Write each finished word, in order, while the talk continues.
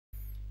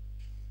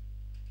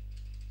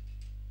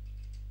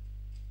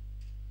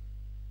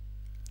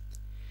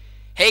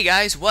Hey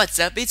guys, what's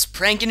up? It's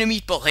Prankin' a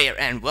Meatball here,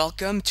 and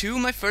welcome to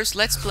my first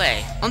Let's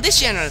Play, on this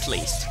channel at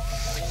least.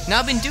 Now,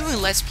 I've been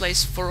doing Let's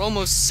Plays for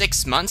almost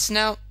 6 months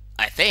now,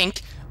 I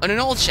think, on an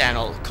old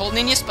channel called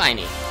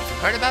M.U.S.K.E.T. If you've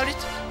heard about it,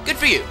 good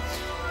for you.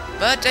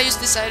 But I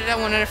just decided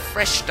I wanted a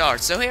fresh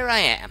start, so here I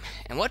am.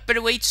 And what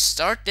better way to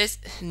start this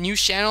new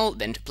channel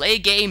than to play a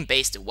game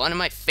based on one of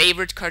my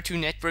favorite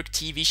Cartoon Network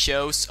TV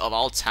shows of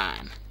all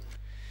time.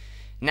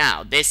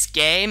 Now, this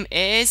game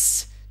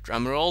is...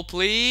 drumroll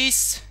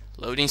please...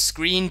 loading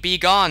screen be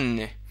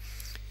gone.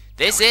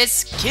 This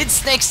is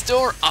Kids Next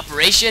Door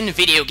Operation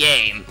Video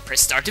Game.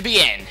 Press start to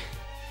begin.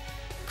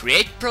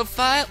 Create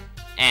profile,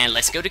 and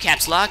let's go to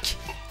caps lock.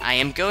 I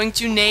am going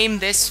to name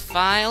this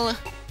file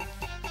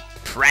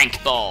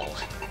Prank Ball.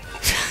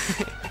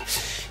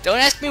 Don't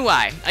ask me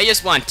why, I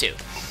just want to.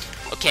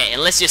 Okay,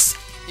 and let's just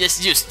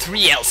use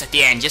 3 L's at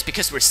the end just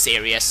because we're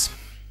serious.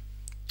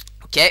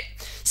 Okay,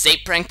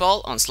 save Prank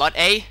Ball on slot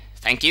A.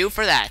 Thank you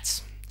for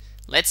that.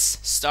 Let's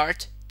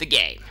start the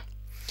game.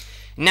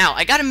 Now,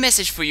 I got a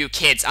message for you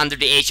kids under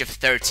the age of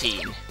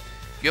 13.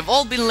 You have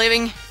all been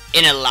living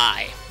in a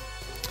lie.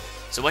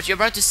 So what you're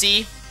about to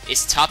see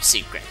is top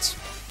secret.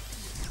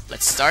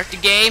 Let's start the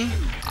game,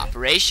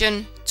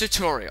 Operation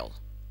Tutorial.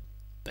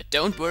 But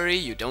don't worry,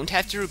 you don't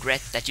have to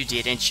regret that you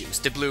didn't choose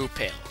the blue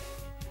pill.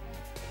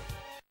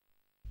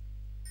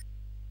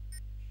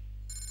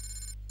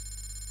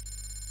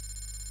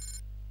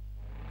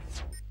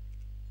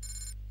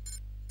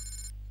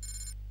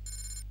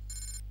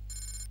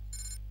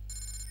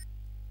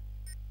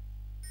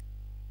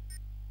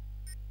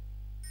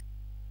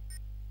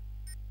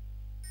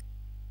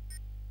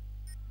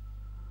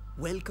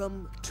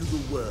 Welcome to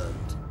the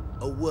world.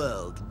 A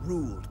world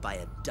ruled by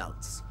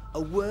adults. A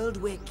world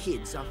where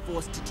kids are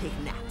forced to take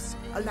naps,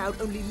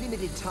 allowed only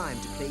limited time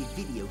to play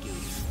video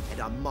games,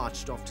 and are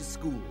marched off to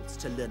schools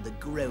to learn the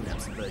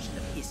grown-ups version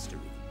of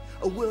history.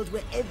 A world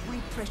where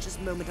every precious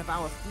moment of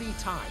our free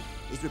time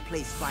is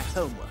replaced by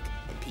homework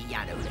and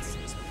piano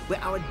lessons,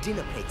 where our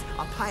dinner plates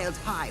are piled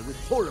high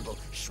with horrible,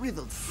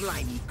 shriveled,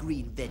 slimy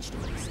green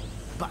vegetables.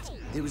 But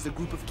there is a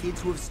group of kids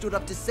who have stood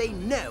up to say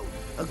no,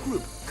 a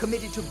group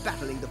committed to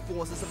battling the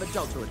forces of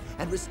adulthood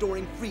and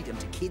restoring freedom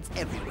to kids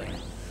everywhere.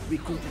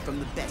 Recruited from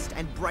the best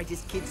and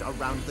brightest kids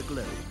around the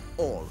globe.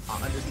 All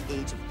are under the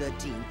age of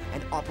 13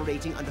 and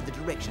operating under the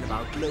direction of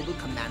our global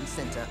command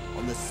center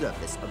on the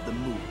surface of the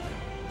moon.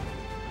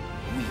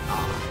 We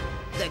are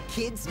the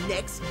Kids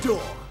Next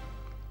Door.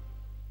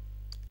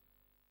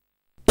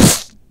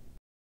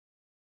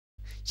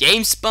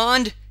 James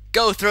Bond,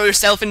 go throw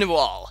yourself in the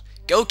wall.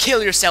 Go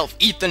kill yourself,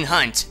 Ethan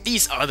Hunt.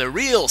 These are the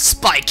real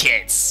Spy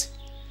Kids.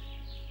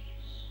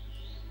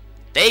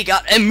 They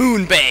got a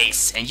moon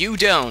base, and you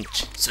don't,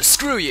 so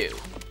screw you.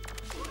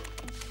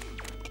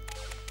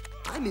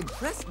 I'm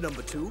impressed,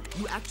 number 2.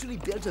 You actually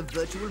built a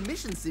virtual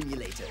mission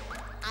simulator.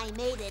 I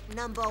made it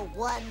number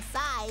 1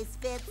 size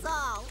fits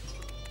all.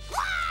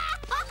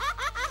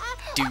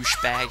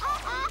 Douchebag.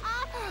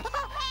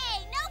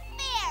 Hey, no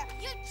fair!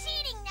 You're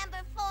cheating,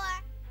 number 4.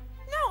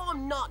 No,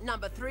 I'm not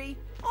number 3.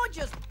 I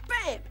just,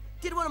 bam,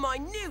 did one of my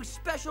new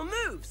special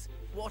moves.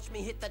 Watch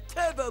me hit the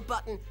turbo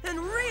button and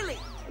really...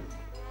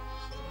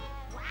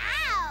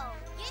 Wow!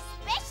 Your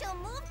special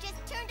move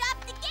just turned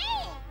off the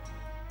game!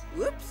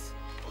 Whoops,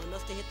 I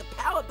must have hit the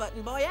power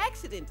button by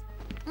accident.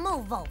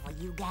 Move over,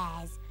 you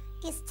guys.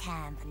 It's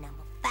time for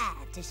number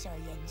 5 to show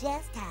you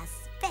just how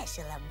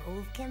special a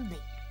move can be.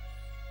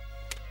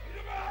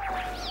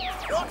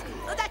 What?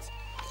 Oh, that's...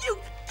 You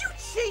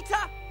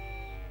cheater!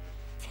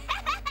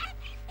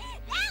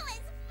 That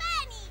was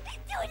funny!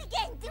 Do it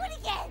again! Do it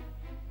again!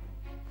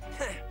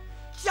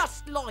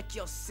 Just like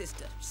your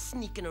sister,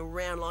 sneaking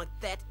around like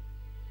that.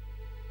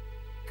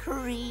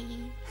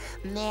 Cree.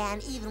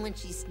 Man, even when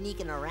she's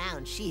sneaking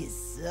around, she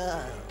is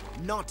so...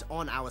 Not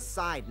on our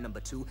side, number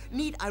 2.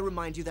 Need I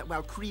remind you that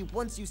while Cree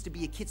once used to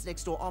be a Kids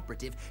Next Door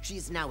operative, she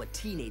is now a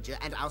teenager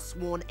and our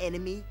sworn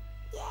enemy?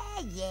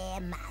 Yeah,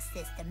 my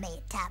sister may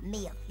have taught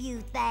me a few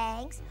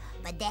things,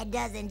 but that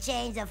doesn't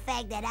change the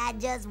fact that I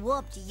just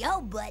whooped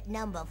your butt,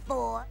 number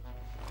 4.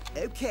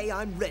 Okay,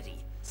 I'm ready.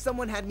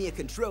 Someone hand me a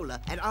controller,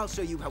 and I'll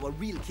show you how a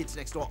real Kids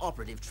Next Door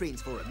operative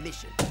trains for a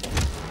mission.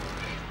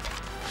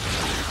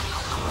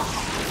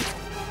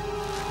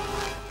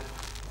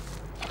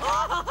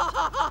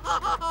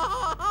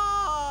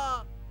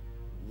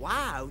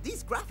 Wow,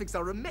 these graphics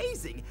are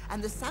amazing,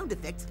 and the sound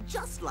effects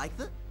just like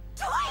the...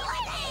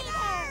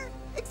 Toiletnator!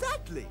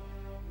 Exactly!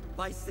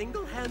 By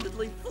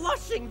single-handedly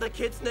flushing the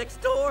kids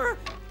next door,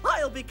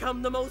 I'll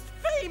become the most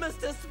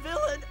famousest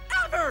villain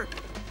ever!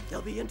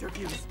 There'll be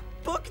interviews,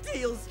 book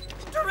deals,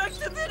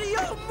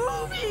 direct-to-video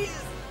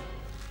movies!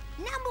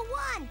 Number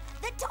 1,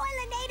 the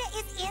Toiletnator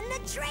is in the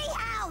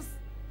treehouse!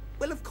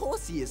 Well, of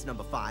course he is,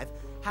 number 5.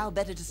 How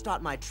better to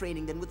start my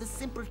training than with a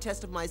simple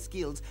test of my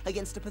skills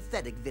against a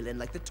pathetic villain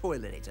like the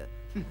Toiletnator?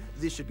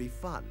 This should be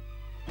fun.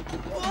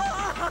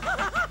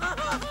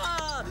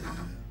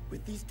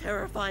 With these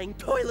terrifying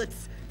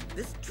toilets,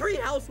 this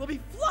treehouse will be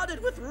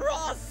flooded with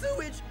raw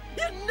sewage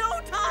in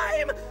no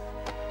time!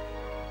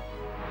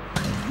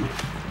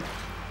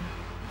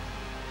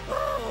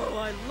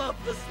 I love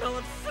the smell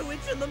of sewage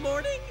in the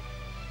morning.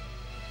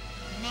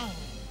 Man,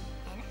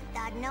 and I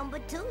thought number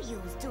 2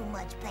 used too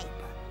much paper.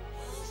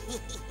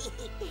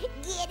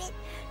 Get it?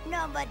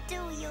 Number 2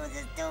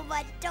 uses too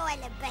much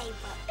toilet paper.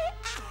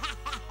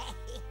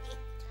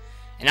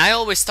 And I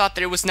always thought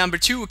that it was number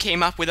 2 who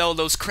came up with all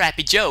those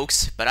crappy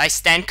jokes, but I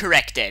stand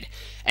corrected.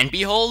 And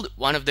behold,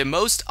 one of the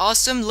most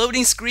awesome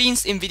loading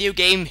screens in video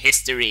game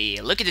history.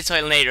 Look at the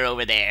Toiletnator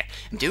over there.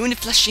 I'm doing the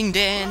flushing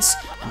dance.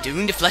 I'm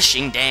doing the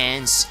flushing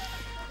dance.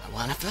 I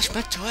wanna flush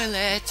my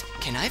toilet.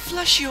 Can I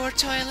flush your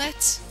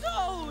toilet?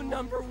 So,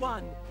 number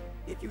 1,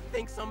 if you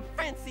think some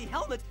fancy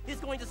helmet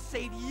is going to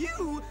save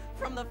you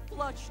from the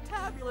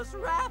flush-tabulous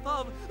wrath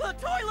of the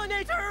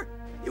Toiletnator,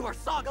 you are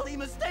soggily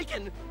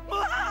mistaken.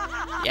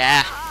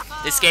 Yeah,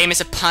 this game is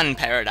a pun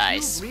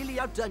paradise. You've really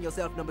outdone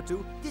yourself, number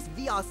 2. This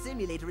VR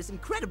simulator is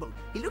incredible.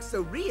 He looks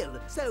so real,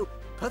 so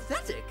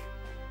pathetic.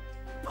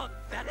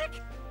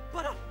 Pathetic?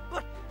 But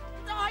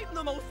I'm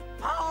the most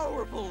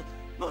powerful,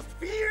 most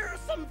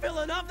fearsome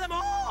villain of them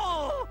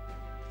all!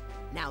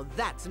 Now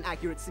that's an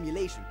accurate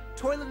simulation.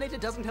 Toiletnator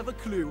doesn't have a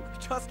clue,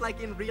 just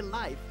like in real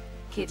life.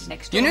 Kids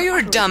next You door. know you're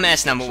a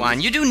dumbass, number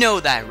 1. You do know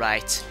that,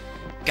 right?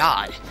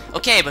 God.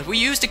 Okay, but we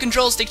use the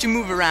control stick to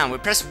move around. We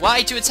press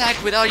Y to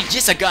attack with our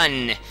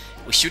Jizza-gun.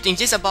 We're shooting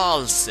Jizza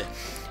balls.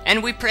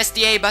 And we press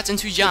the A button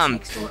to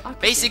jump.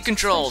 Basic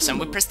controls, and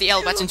we press the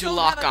L button to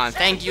lock on.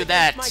 Thank you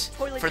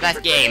for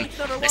that game.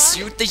 Let's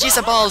shoot the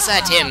Jizza balls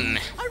at him.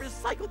 I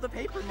recycled the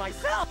paper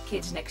myself.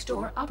 Kids next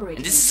door operating.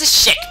 And this is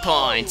a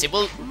checkpoint. It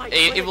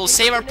will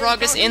save our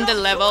progress in the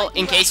level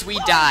in case we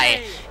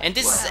die. And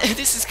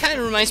this kind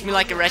of reminds me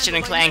like a Ratchet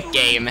and Clank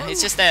game.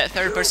 It's just a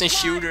third-person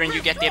shooter, and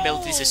you get the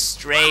ability to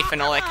strafe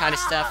and all that kind of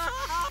stuff.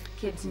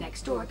 Kids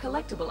next door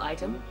collectible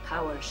item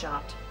power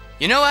shot.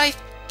 You know, I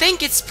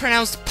think it's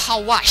pronounced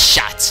power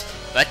shot,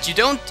 but you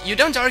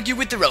don't argue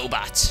with the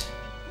robot.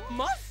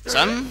 Mustard. So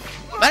I'm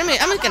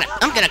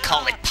gonna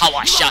call it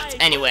power shot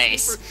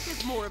anyways.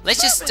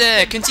 Let's just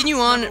continue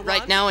on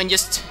right now and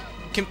just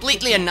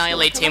completely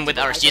annihilate him with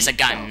our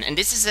Jizza-gun. And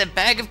this is a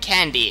bag of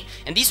candy,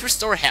 and these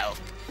restore health.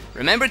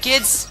 Remember,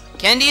 kids,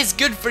 candy is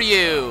good for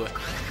you.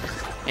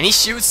 And he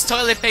shoots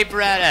toilet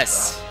paper at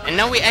us. And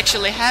now we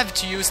actually have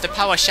to use the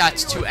power shot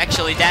to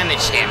actually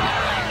damage him.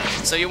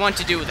 So you want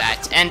to do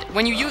that. And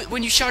when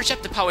you charge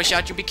up the power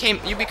shot, you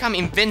become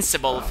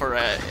invincible for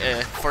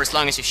as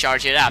long as you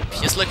charge it up.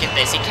 Just look at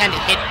this. He can't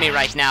hit me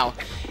right now.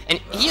 And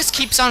he just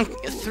keeps on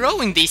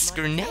throwing these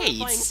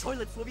grenades.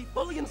 Toilets will be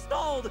fully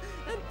installed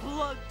and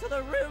plugged to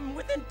the rim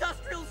with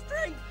industrial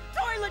strength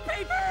toilet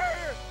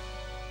paper.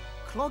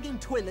 Clogging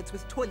toilets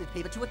with toilet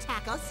paper to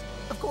attack us?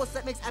 Of course,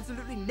 that makes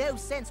absolutely no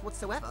sense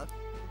whatsoever.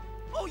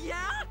 Oh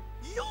yeah?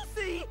 You'll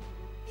see!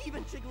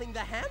 Even jiggling the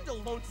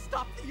handle won't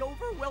stop the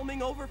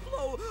overwhelming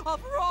overflow of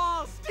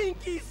raw,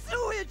 stinky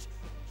sewage!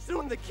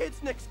 Soon the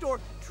kids next door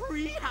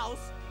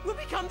treehouse will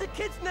become the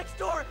kids next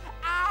door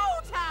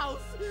outhouse!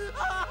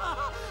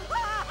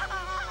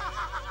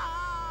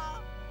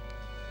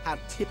 How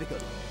typical.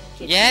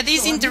 Yeah,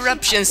 these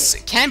interruptions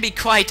can be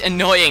quite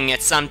annoying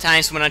at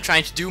sometimes when I'm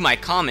trying to do my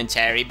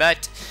commentary,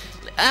 but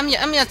I'm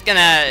not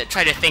gonna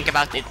try to think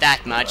about it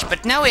that much.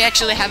 But now we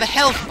actually have a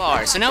health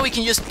bar, so now we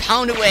can just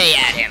pound away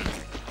at him.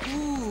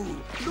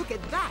 Ooh, look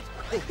at that!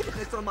 The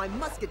hits on my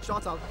musket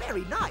shots are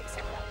very nice.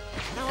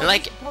 Now,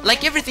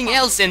 Like everything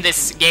else in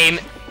this game,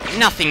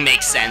 nothing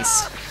makes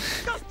sense.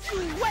 Just you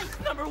wait,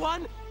 number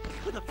 1!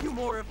 With a few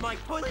more of my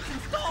toilets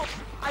installed,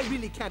 I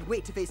really can't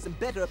wait to face some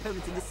better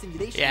opponents in this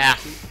simulation. Yeah.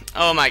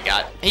 Oh my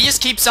god. He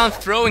just keeps on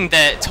throwing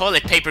the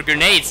toilet paper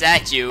grenades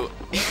at you.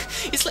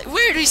 It's like,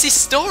 where does he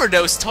store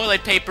those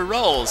toilet paper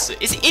rolls?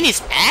 Is it in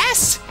his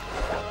ass?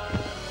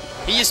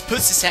 He just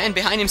puts his hand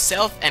behind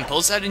himself and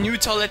pulls out a new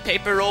toilet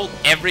paper roll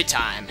every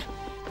time.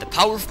 The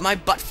power of my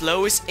butt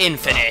flow is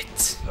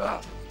infinite.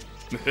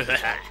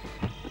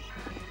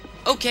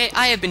 Okay,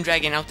 I have been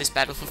dragging out this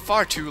battle for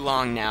far too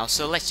long now,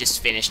 so let's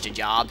just finish the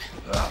job.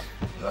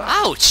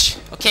 Ouch!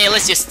 Okay,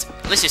 let's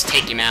just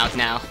take him out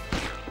now.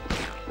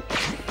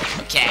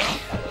 Okay,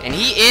 and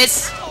he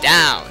is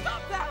down.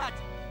 stop that!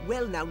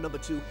 Well now, number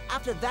 2,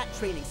 after that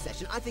training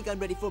session, I think I'm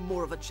ready for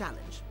more of a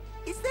challenge.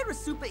 Is there a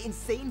super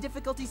insane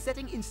difficulty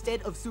setting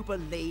instead of super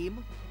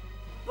lame?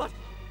 But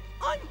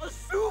I'm a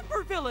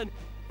super villain!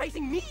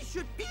 Facing me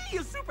should be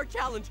a super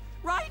challenge,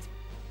 right?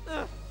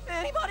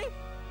 Anybody?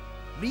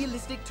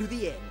 Realistic to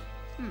the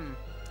end.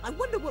 I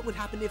wonder what would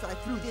happen if I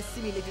threw this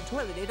simulated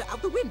Toiletnator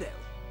out the window.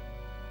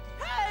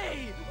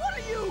 Hey! What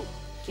are you?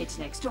 Kids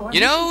next door. You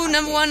know,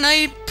 number 1,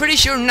 I'm pretty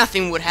sure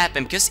nothing would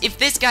happen, because if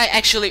this guy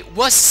actually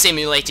was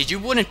simulated, you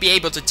wouldn't be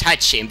able to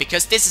touch him,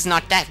 because this is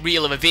not that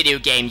real of a video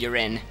game you're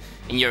in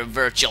your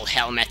virtual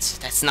helmet.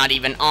 That's not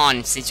even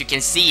on, since you can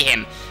see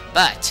him.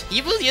 But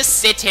he will just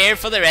sit here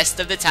for the rest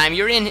of the time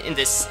you're in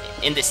this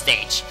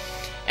stage.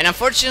 And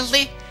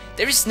unfortunately,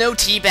 there is no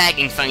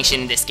teabagging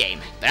function in this game,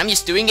 but I'm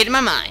just doing it in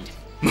my mind.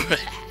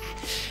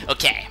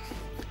 Okay.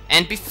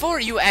 And before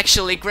you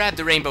actually grab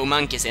the rainbow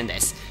monkeys in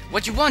this,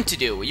 what you want to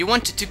do, you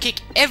want to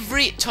kick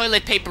every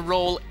toilet paper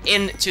roll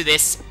into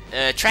this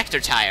tractor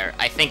tire.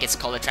 I think it's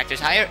called a tractor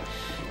tire.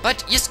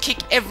 But just kick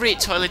every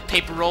toilet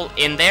paper roll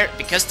in there,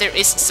 because there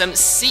is some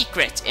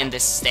secret in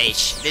this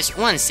stage. There's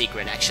one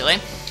secret actually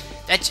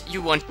that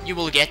you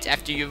will get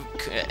after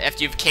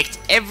you've kicked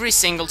every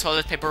single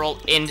toilet paper roll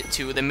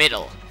into the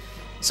middle.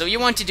 So you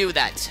want to do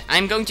that.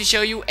 I'm going to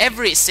show you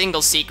every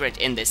single secret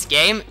in this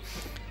game,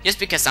 just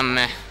because I'm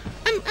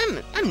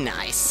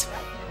nice.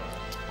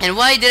 And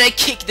why did I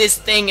kick this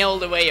thing all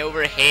the way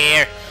over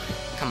here?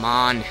 Come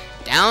on,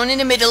 down in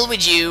the middle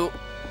with you.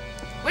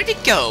 Where'd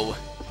it go?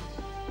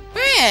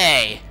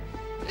 Hey,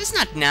 that's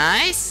not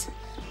nice.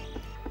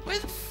 Where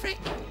the frick?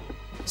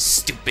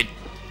 Stupid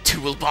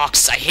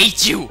toolbox, I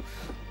hate you.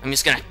 I'm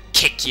just gonna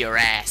kick your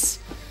ass.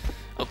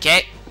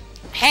 Okay.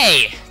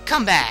 Hey,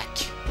 come back.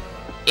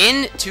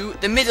 Into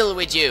the middle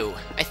with you.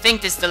 I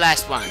think this is the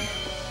last one.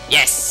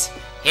 Yes.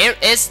 Here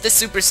is the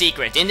super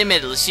secret in the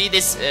middle. See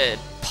this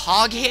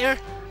P.O.G here?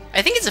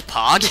 I think it's a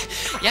P.O.G.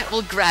 Yeah,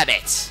 we'll grab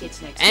it.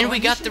 And we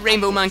got the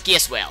rainbow monkey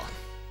as well.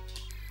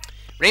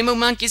 Rainbow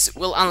monkeys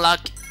will unlock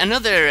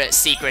another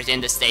secret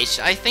in the stage.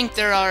 I think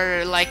there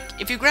are, like,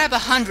 if you grab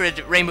 100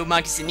 rainbow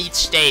monkeys in each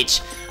stage,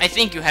 I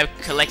think you have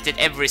collected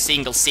every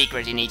single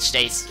secret in each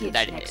stage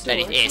that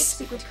it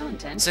is.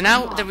 So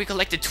now that we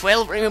collected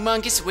 12 rainbow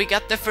monkeys, we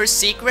got the first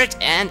secret,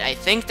 and I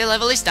think the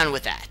level is done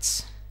with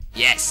that.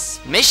 Yes,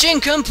 mission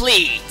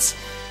complete!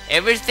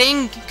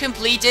 Everything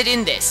completed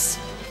in this.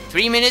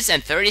 3 minutes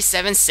and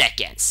 37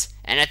 seconds.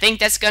 And I think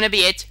that's gonna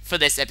be it for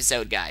this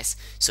episode, guys.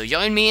 So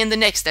join me in the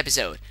next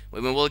episode,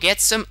 where we will get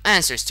some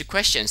answers to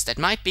questions that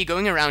might be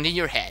going around in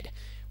your head.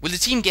 Will the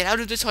team get out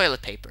of the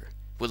toilet paper?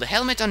 Will the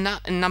helmet on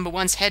number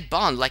 1's head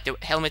bond like the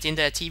helmet in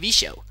the TV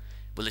show?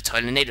 Will the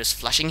Toiletnator's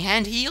flushing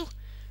hand heal?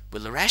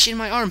 Will the rash in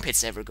my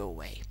armpits ever go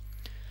away?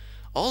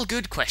 All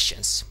good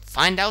questions.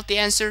 Find out the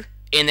answer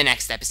in the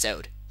next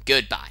episode.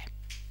 Goodbye.